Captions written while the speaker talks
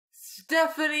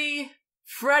Stephanie,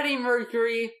 Freddie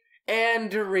Mercury,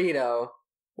 and Dorito.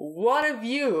 One of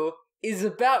you is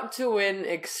about to win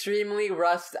Extremely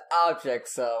Rust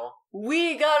Objects, so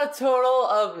we got a total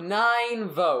of 9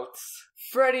 votes.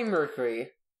 Freddie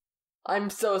Mercury, I'm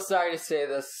so sorry to say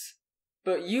this,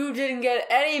 but you didn't get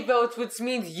any votes, which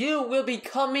means you will be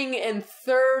coming in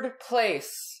 3rd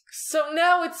place. So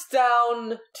now it's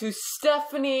down to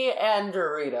Stephanie and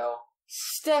Dorito.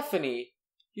 Stephanie,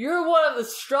 you're one of the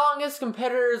strongest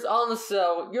competitors on the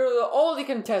show. You're the only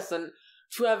contestant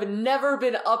to have never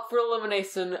been up for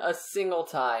elimination a single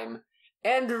time.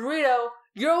 And Dorito,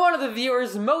 you're one of the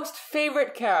viewers' most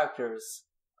favorite characters.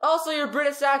 Also, your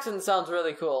British accent sounds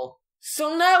really cool.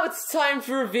 So now it's time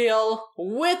to reveal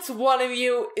which one of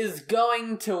you is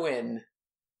going to win.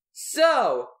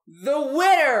 So, the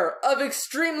winner of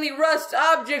Extremely Rust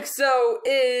Objects Show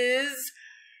is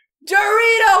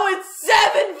Dorito with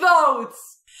 7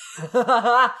 votes!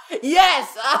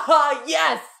 Yes!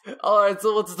 Yes! Alright,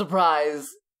 so what's the prize?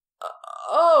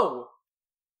 Oh!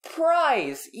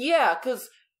 Prize! Yeah, cause...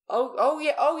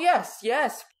 yes.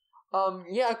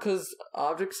 Yeah, cause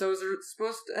object shows are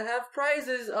supposed to have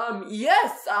prizes.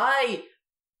 Yes, I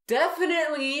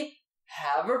definitely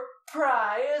have a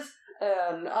prize.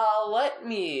 And, let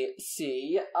me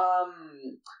see.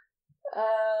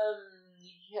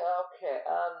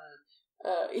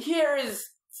 Here is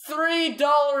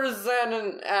 $3 and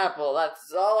an apple.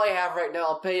 That's all I have right now.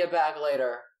 I'll pay you back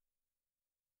later.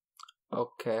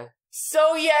 Okay.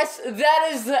 So yes, that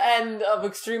is the end of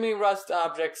Extremely Rust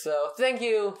Objects, so thank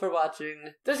you for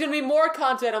watching. There's gonna be more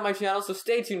content on my channel, so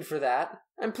stay tuned for that.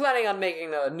 I'm planning on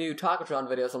making a new Talkatron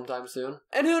video sometime soon.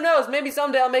 And who knows, maybe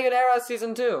someday I'll make an EROS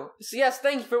Season 2. So yes,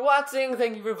 thank you for watching,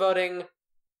 thank you for voting.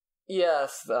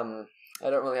 Yes, I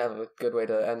don't really have a good way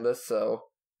to end this, so...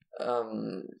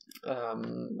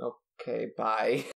 okay, bye.